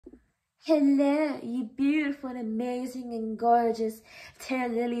Hello, you beautiful and amazing and gorgeous terra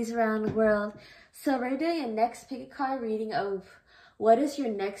lilies around the world. So we're doing a next pick a card reading of what is your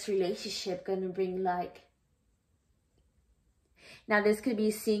next relationship going to bring like. Now this could be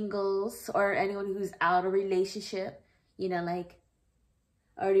singles or anyone who's out of relationship, you know, like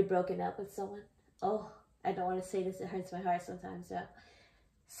already broken up with someone. Oh, I don't want to say this, it hurts my heart sometimes though.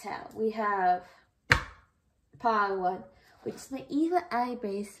 So we have Power One, which is my evil eye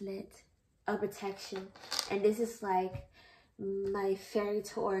bracelet of protection, and this is like my fairy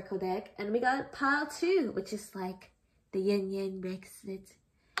to oracle deck. And we got Pile 2, which is like the yin yang bracelet,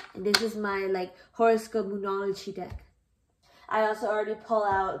 and this is my like horoscope moonology deck. I also already pull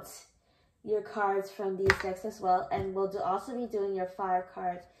out your cards from these decks as well, and we'll also be doing your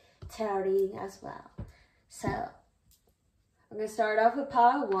 5-card tarot reading as well. So I'm gonna start off with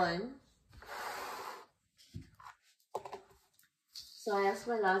Pile 1. So I ask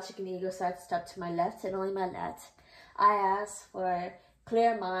my logic and ego side to step to my left and only my left. I ask for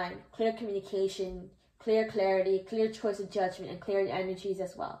clear mind, clear communication, clear clarity, clear choice of judgment, and clear energies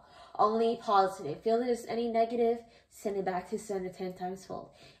as well. Only positive. Feel there's any negative, send it back to sender 10 times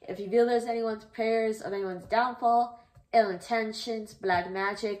fold. If you feel there's anyone's prayers of anyone's downfall, ill intentions, black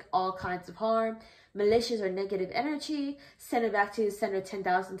magic, all kinds of harm, malicious or negative energy, send it back to sender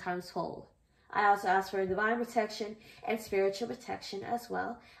 10,000 times fold. I also ask for divine protection and spiritual protection as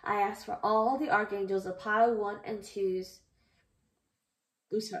well. I ask for all the archangels of Pile 1 and 2's,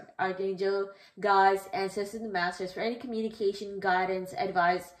 archangel, guides, ancestors, and masters for any communication, guidance,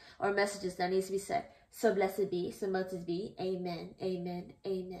 advice, or messages that needs to be said. So blessed be, so much as be. Amen, amen,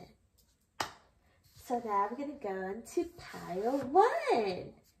 amen. So now we're going to go into Pile 1.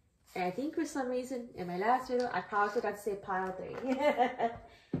 And I think for some reason, in my last video, I probably forgot to say Pile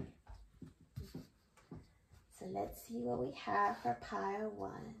 3. So let's see what we have for Pile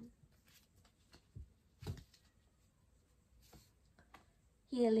 1.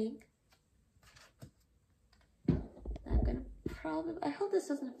 Healing. I'm gonna probably, I hope this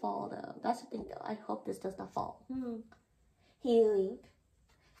doesn't fall though. That's the thing though. I hope this does not fall. Healing.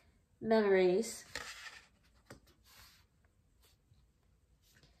 Memories.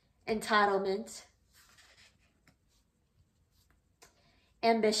 Entitlement.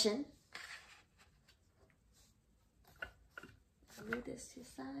 Ambition. Move this to the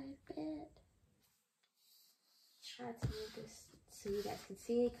side a bit. Try to move this so you guys can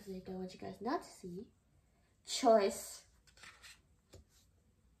see it because I don't want you guys not to see. Choice.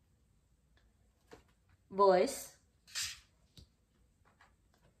 Voice.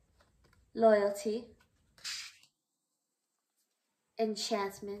 Loyalty.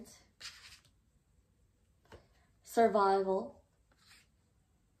 Enchantment. Survival.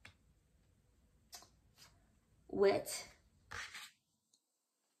 Wit.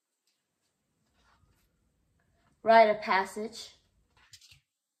 Rite of passage.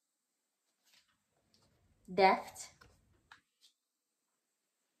 Deft.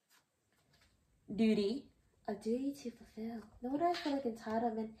 Duty. A duty to fulfill. No wonder I feel like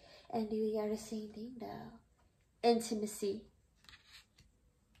entitlement and duty are the same thing though. Intimacy.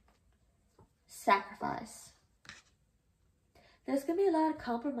 Sacrifice. There's going to be a lot of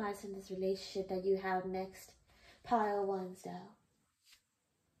compromise in this relationship that you have next. Pile 1s though.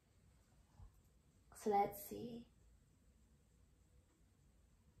 So let's see.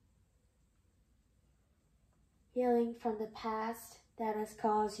 Healing from the past that has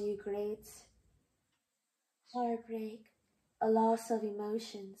caused you great heartbreak, a loss of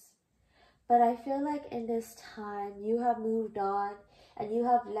emotions. But I feel like in this time you have moved on and you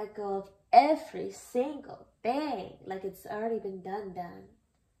have let go of every single thing. Like it's already been done.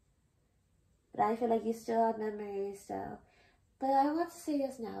 But I feel like you still have memories though. But I want to say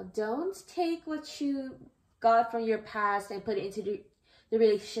this now. Don't take what you got from your past and put it into the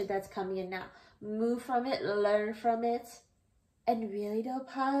relationship that's coming in now. Move from it, learn from it, and really don't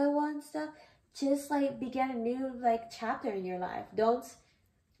Pile 1 stuff. Just like begin a new like chapter in your life. Don't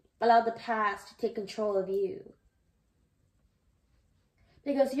allow the past to take control of you.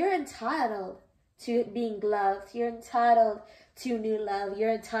 Because you're entitled to being loved. You're entitled to new love.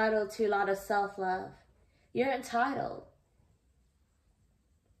 You're entitled to a lot of self-love. You're entitled.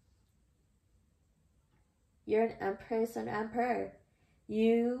 You're an empress and emperor.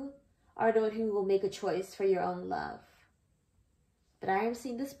 You are the one who will make a choice for your own love. But I am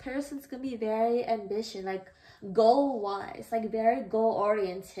seeing this person's going to be very ambitious, like goal-wise, like very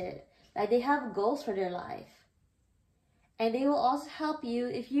goal-oriented. Like they have goals for their life. And they will also help you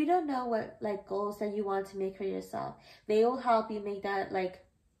if you don't know what like goals that you want to make for yourself. They will help you make that like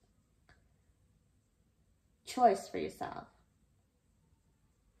choice for yourself.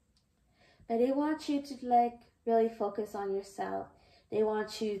 Like, they want you to, like, really focus on yourself. They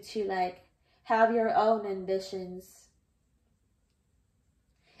want you to, like, have your own ambitions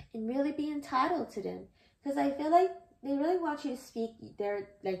and really be entitled to them. Because I feel like they really want you to speak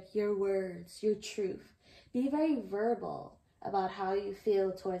your words, your truth. Be very verbal about how you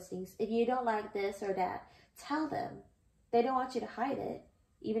feel towards things. If you don't like this or that, tell them. They don't want you to hide it,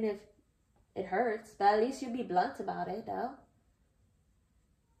 even if it hurts, but at least you'll be blunt about it, though.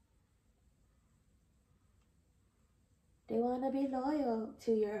 They want to be loyal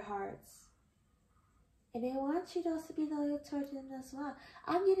to your hearts. And they want you to also be loyal towards them as well.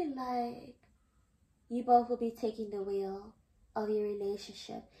 I'm getting like, you both will be taking the wheel of your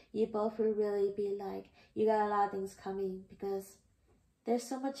relationship. You both will really be like, you got a lot of things coming, because there's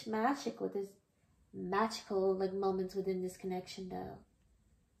so much magical like moments within this connection, though.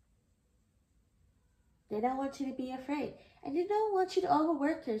 They don't want you to be afraid. And they don't want you to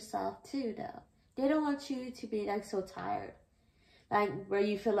overwork yourself too, though. They don't want you to be like so tired. Like where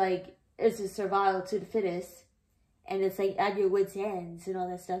you feel like it's a survival to the fittest. And it's like at your wits' ends and all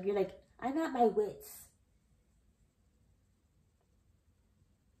that stuff. You're like, I'm at my wits.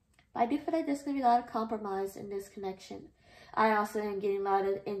 But I do feel like there's going to be a lot of compromise in this connection. I also am getting a lot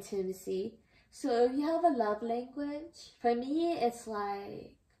of intimacy. So if you have a love language, for me, it's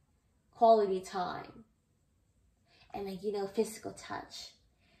like quality time. And like, you know, physical touch.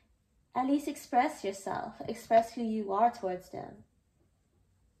 At least express yourself. Express who you are towards them.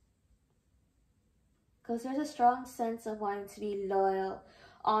 Because there's a strong sense of wanting to be loyal,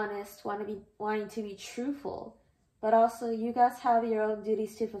 honest, wanting to be truthful. But also, you guys have your own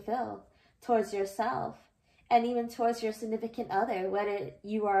duties to fulfill towards yourself. And even towards your significant other, whether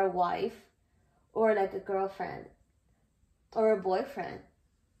you are a wife or like a girlfriend or a boyfriend.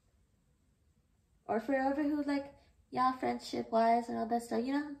 Or for whoever who's like, y'all friendship-wise and all that stuff,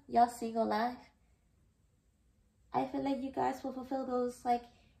 you know, y'all single life. I feel like you guys will fulfill those like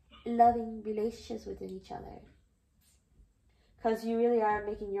loving relationships within each other. Because you really are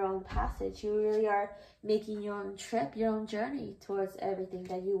making your own passage. You really are making your own trip, your own journey towards everything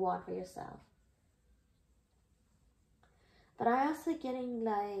that you want for yourself. But I'm also getting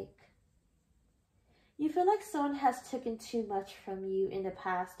like, you feel like someone has taken too much from you in the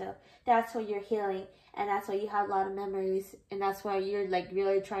past, though. That's why you're healing, and that's why you have a lot of memories, and that's why you're like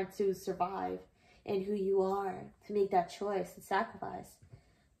really trying to survive in who you are, to make that choice and sacrifice.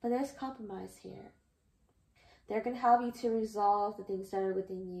 But there's compromise here. They're going to help you to resolve the things that are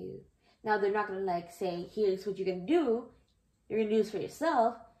within you. Now, they're not going to like say, here's what you're going to do. You're going to do this for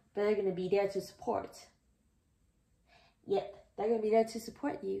yourself, but they're going to be there to support. Yep. They're going to be there to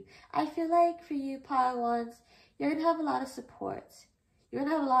support you. I feel like for you, Pile Ones, you're going to have a lot of support. You're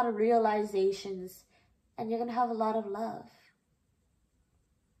going to have a lot of realizations. And you're going to have a lot of love.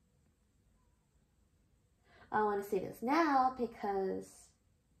 I want to say this now because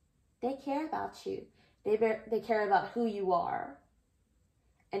they care about you. They care about who you are.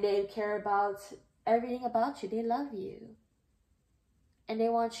 And they care about everything about you. They love you. And they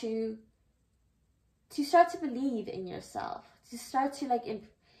want you to start to believe in yourself. To start to like, if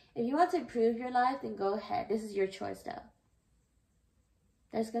you want to improve your life, then go ahead. This is your choice though.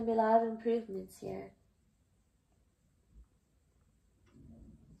 There's going to be a lot of improvements here.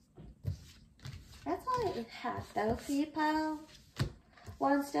 That's all I have though for you, Pile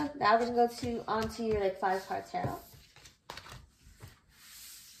One stuff. Now we're going to go onto your like 5-card tarot.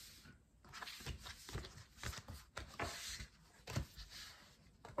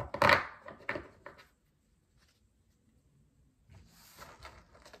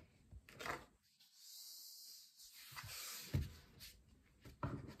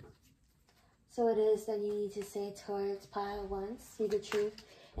 So it is that you need to say towards Pile One, see the truth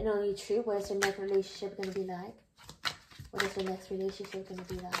and only truth. What is your next relationship going to be like? What is your next relationship going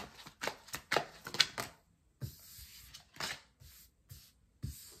to be like?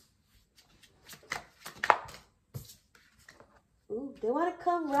 Ooh, they want to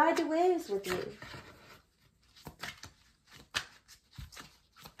come ride the waves with you.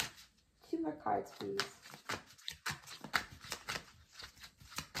 2 more cards, please.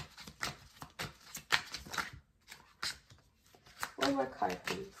 One more card,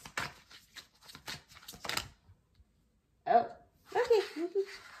 please. Oh, okay.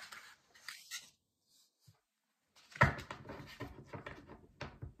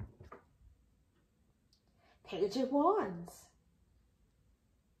 Page of Wands.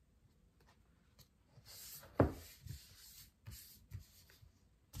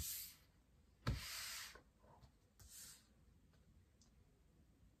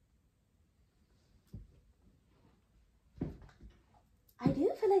 I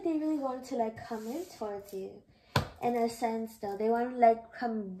do feel feel like they really want to like come in towards you. In a sense though, they want to like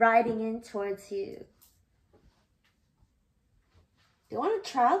come riding in towards you. They want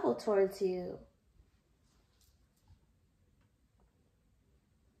to travel towards you.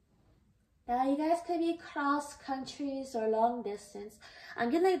 Now you guys could be cross countries or long distance. I'm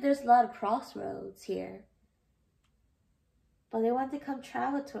getting like there's a lot of crossroads here. But they want to come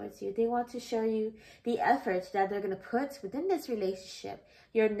travel towards you. They want to show you the effort that they're going to put within this relationship.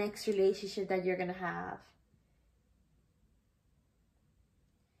 Your next relationship that you're going to have.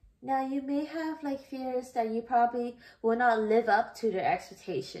 Now you may have like fears that you probably will not live up to their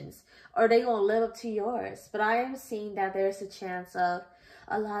expectations. Or they won't live up to yours. But I am seeing that there's a chance of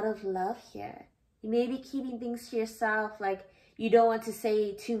a lot of love here. You may be keeping things to yourself, like you don't want to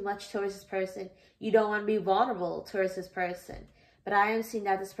say too much towards this person. You don't want to be vulnerable towards this person. But I am seeing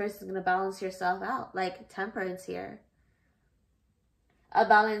that this person is going to balance yourself out, like temperance here. A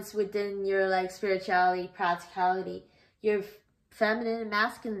balance within your like spirituality, practicality, your feminine and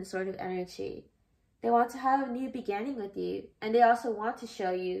masculine sort of energy. They want to have a new beginning with you. And they also want to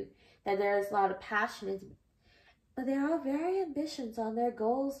show you that there is a lot of passion. But they are very ambitious on their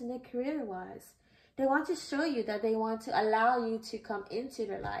goals and their career-wise. They want to show you that they want to allow you to come into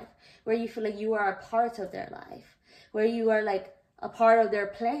their life, where you feel like you are a part of their life, where you are like a part of their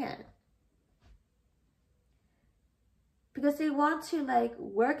plan. Because they want to like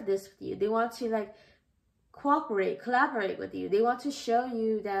work this with you. They want to like cooperate, collaborate with you. They want to show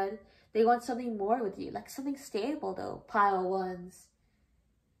you that they want something more with you, like something stable though, pile ones.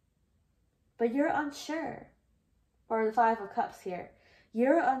 But you're unsure. Or the Five of Cups here.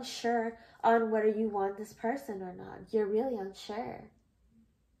 You're unsure on whether you want this person or not. You're really unsure.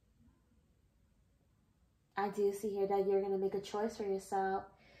 I do see here that you're going to make a choice for yourself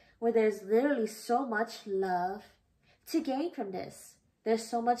where there's literally so much love to gain from this. There's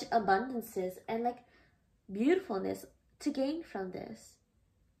so much abundances and like beautifulness to gain from this.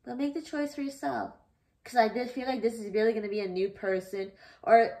 But make the choice for yourself. Because I did feel like this is really going to be a new person.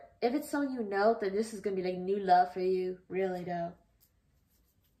 Or if it's someone you know, then this is going to be like new love for you. Really though.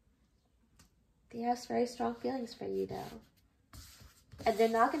 They have very strong feelings for you though. And they're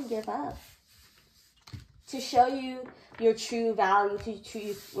not going to give up. To show you your true value, to your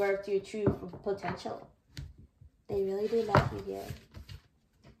true worth, your true potential. They really do love you here.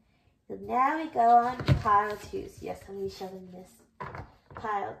 So now we go on to pile 2s. Yes, I'm going to be shoving this.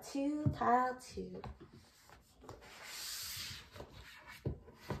 Pile 2, pile 2.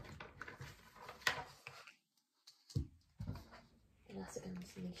 I'm also going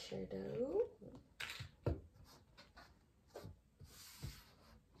to make sure though.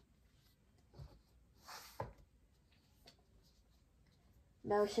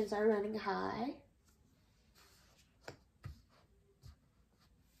 Emotions are running high.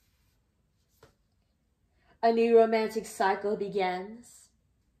 A new romantic cycle begins.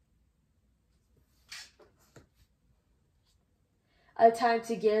 A time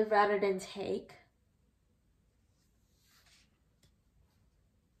to give rather than take.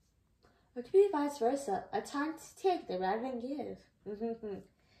 Or it could be vice versa. A time to take rather than give.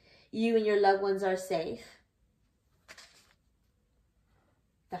 You and your loved ones are safe.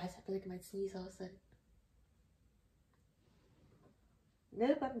 Guys, I feel like I might sneeze all of a sudden.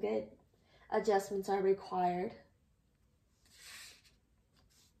 Nope, I'm good. Adjustments are required.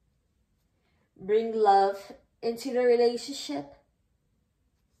 Bring love into the relationship.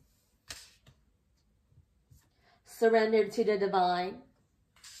 Surrender to the divine.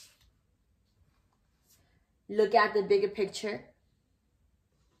 Look at the bigger picture.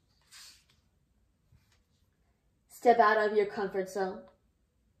 Step out of your comfort zone.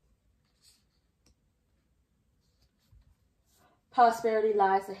 Prosperity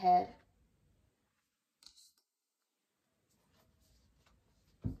lies ahead.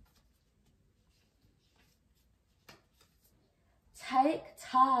 Take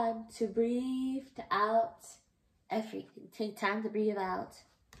time to breathe out everything. Take time to breathe out.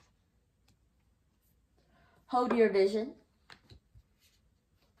 Hold your vision.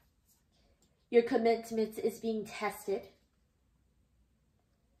 Your commitment is being tested.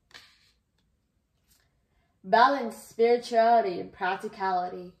 Balance spirituality and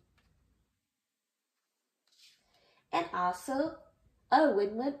practicality. And also, a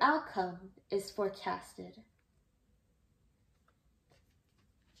win-win outcome is forecasted.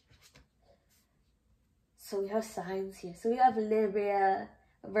 So we have signs here. So we have Libra,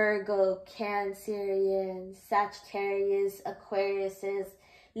 Virgo, Cancerian, Sagittarius, Aquarius,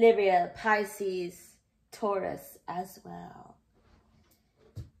 Libra, Pisces, Taurus as well.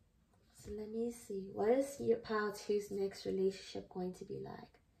 So let me see. What is your pile 2's next relationship going to be like?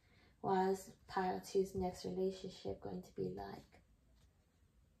 What is pile two's next relationship going to be like?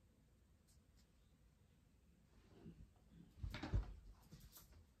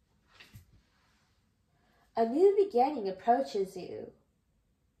 A new beginning approaches you.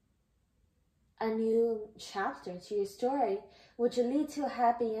 A new chapter to your story, which will lead to a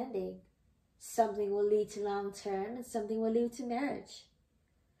happy ending. Something will lead to long term and something will lead to marriage.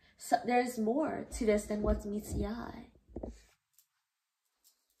 So there's more to this than what meets the eye.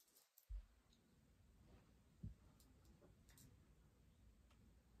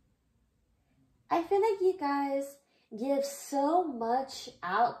 I feel like you guys give so much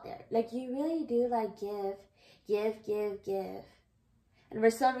out there. Like you really do like give. And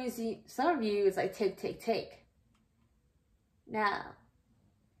for some of you, it's like take. Now,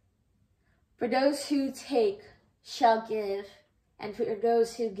 for those who take shall give, and for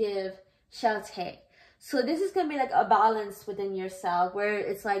those who give shall take. So this is going to be like a balance within yourself, where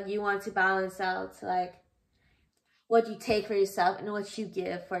it's like you want to balance out like what you take for yourself and what you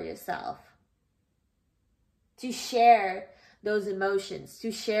give for yourself. To share those emotions,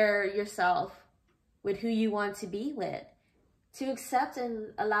 to share yourself with who you want to be with, to accept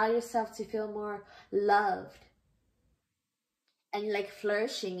and allow yourself to feel more loved and like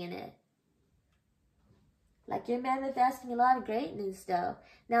flourishing in it. Like you're manifesting a lot of greatness though.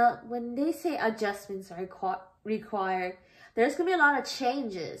 Now, when they say adjustments are required, there's going to be a lot of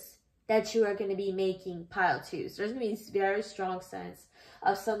changes that you are going to be making pile twos. There's going to be this very strong sense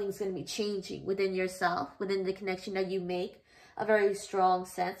of something's going to be changing within yourself, within the connection that you make. A very strong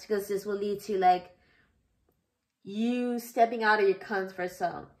sense, because this will lead to like you stepping out of your comfort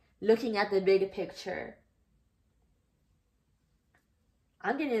zone, looking at the bigger picture.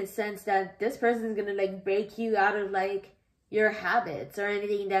 I'm getting a sense that this person is gonna like break you out of like your habits or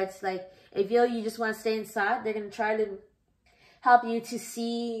anything that's like, if you just want to stay inside, they're gonna try to help you to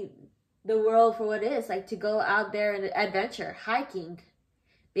see the world for what it is, like to go out there and adventure, hiking,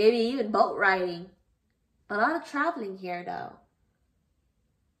 maybe even boat riding. A lot of traveling here though.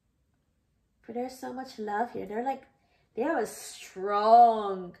 For there's so much love here. They have a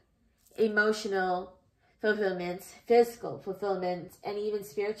strong emotional fulfillment, physical fulfillment, and even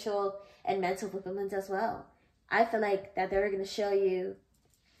spiritual and mental fulfillment as well. I feel like that they're going to show you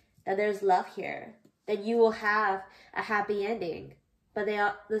that there's love here, that you will have a happy ending. But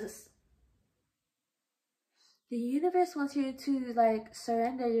the universe wants you to like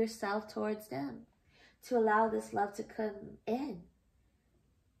surrender yourself towards them, to allow this love to come in.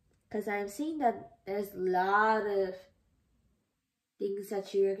 Because I'm seeing that there's a lot of things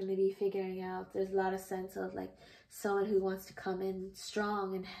that you're going to be figuring out. There's a lot of sense of like someone who wants to come in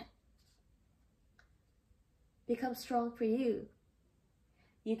strong and become strong for you.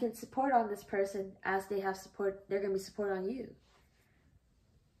 You can support on this person as they have support. They're going to be support on you.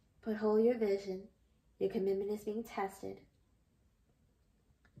 But hold your vision. Your commitment is being tested.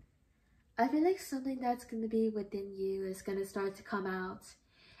 I feel like something that's going to be within you is going to start to come out.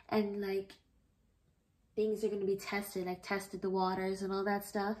 And like things are going to be tested, like tested the waters and all that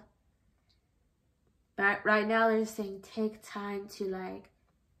stuff. But right now they're saying take time to like,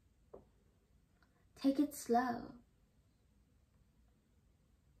 take it slow.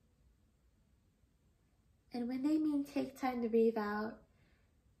 And when they mean take time to breathe out,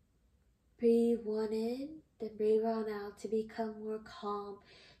 breathe one in, then breathe one out to become more calm.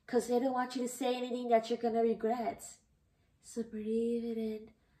 Because they don't want you to say anything that you're going to regret. So breathe it in.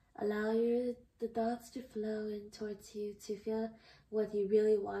 Allow the thoughts to flow in towards you, to feel what you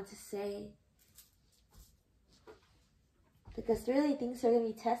really want to say. Because really things are going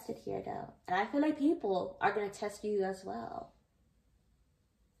to be tested here though. And I feel like people are going to test you as well.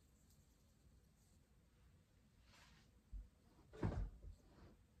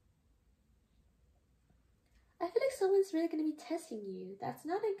 I feel like someone's really going to be testing you. That's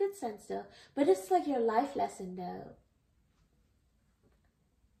not a good sense though. But it's like your life lesson though.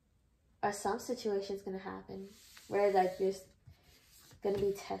 Or some situation's going to happen where like you're going to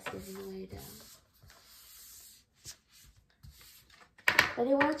be tested in a way though. But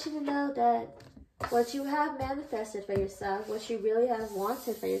I want you to know that what you have manifested for yourself, what you really have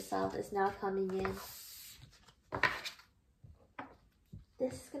wanted for yourself is now coming in.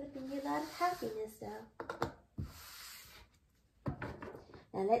 This is going to bring you a lot of happiness though.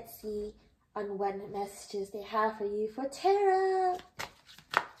 Now let's see on what messages they have for you for Tarot.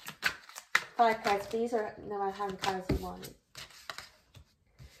 5 cards, please, or no, I have the cards you wanted.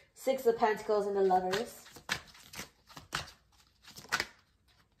 6 of Pentacles and the Lovers.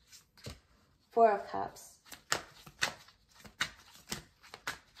 4 of Cups.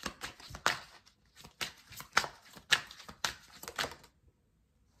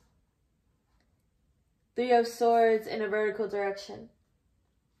 Three of Swords in a vertical direction.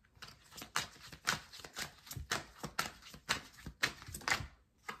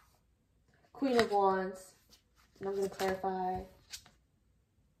 Queen of Wands. And I'm going to clarify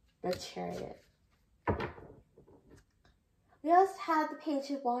the Chariot. We also have the Page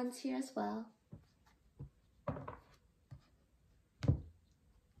of Wands here as well.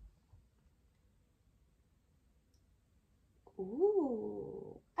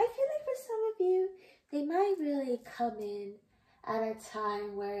 Ooh. I feel like for some of you, they might really come in at a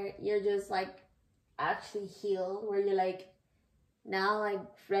time where you're just like actually healed, where you're like now like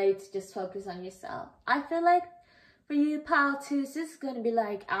ready to just focus on yourself. I feel like for you, pile 2, this is going to be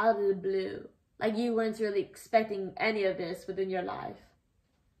like out of the blue. Like you weren't really expecting any of this within your life.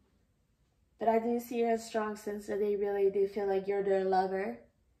 But I do see a strong sense that they really do feel like you're their lover.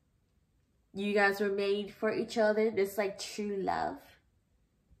 You guys were made for each other. This like true love.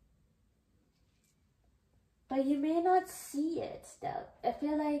 But you may not see it though. I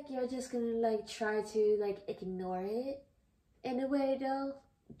feel like you're just gonna like try to like ignore it in a way though.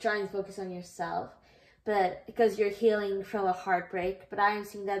 Trying to focus on yourself. But because you're healing from a heartbreak. But I am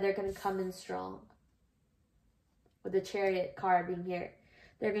seeing that they're gonna come in strong. With the Chariot card being here.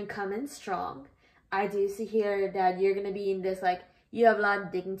 They're gonna come in strong. I do see here that you're gonna be in this like, you have a lot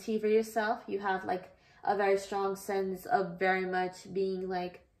of dignity for yourself. You have like a very strong sense of very much being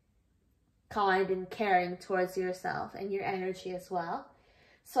like kind and caring towards yourself and your energy as well.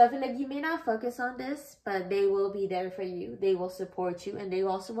 So I feel like you may not focus on this, but they will be there for you. They will support you and they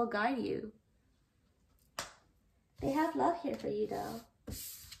also will guide you. They have love here for you though.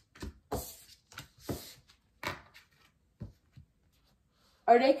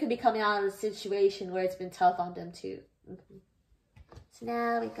 Or they could be coming out of a situation where it's been tough on them too. So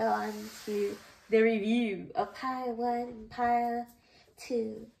now we go on to the review of pile 1 and pile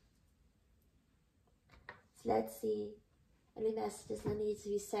 2. So let's see any messages that need to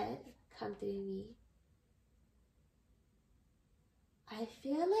be said come through me. I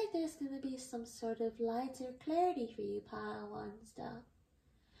feel like there's going to be some sort of light or clarity for you, pile 1 stuff.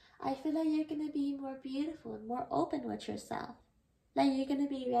 I feel like you're going to be more beautiful and more open with yourself. Like you're going to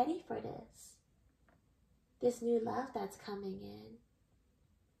be ready for this. This new love that's coming in.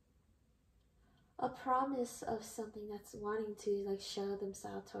 A promise of something that's wanting to like show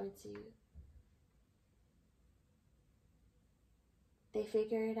themselves towards you. They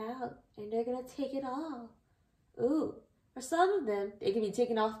figure it out and they're going to take it all. Ooh, for some of them, they could be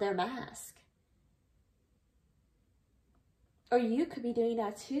taking off their mask. Or you could be doing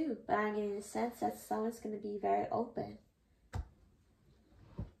that too, but I'm getting the sense that someone's going to be very open.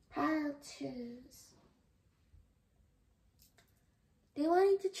 Pile 2s. They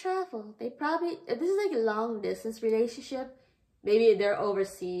wanting to travel. They probably, if this is like a long distance relationship, maybe they're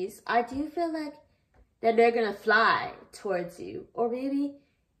overseas. I do feel like that they're going to fly towards you. Or maybe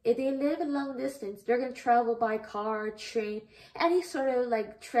if they live a long distance, they're going to travel by car, train, any sort of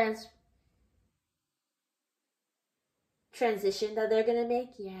like transition that they're going to make.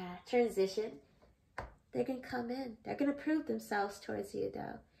 Yeah, transition. They're going to come in. They're going to prove themselves towards you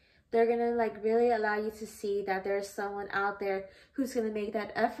though. They're going to like really allow you to see that there's someone out there who's going to make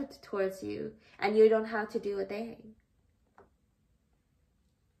that effort towards you. And you don't have to do a thing.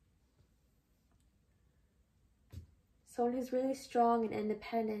 Someone who's really strong and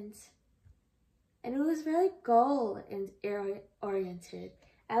independent. And who's really goal and oriented.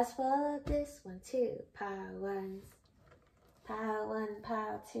 As well as this one too. Pile 1s. Pile 1,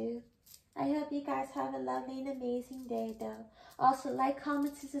 pile 2. I hope you guys have a lovely and amazing day though. Also like,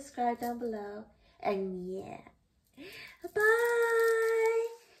 comment, and subscribe down below. And yeah. Bye.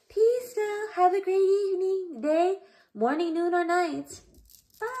 Peace out. Have a great evening, day, morning, noon, or night.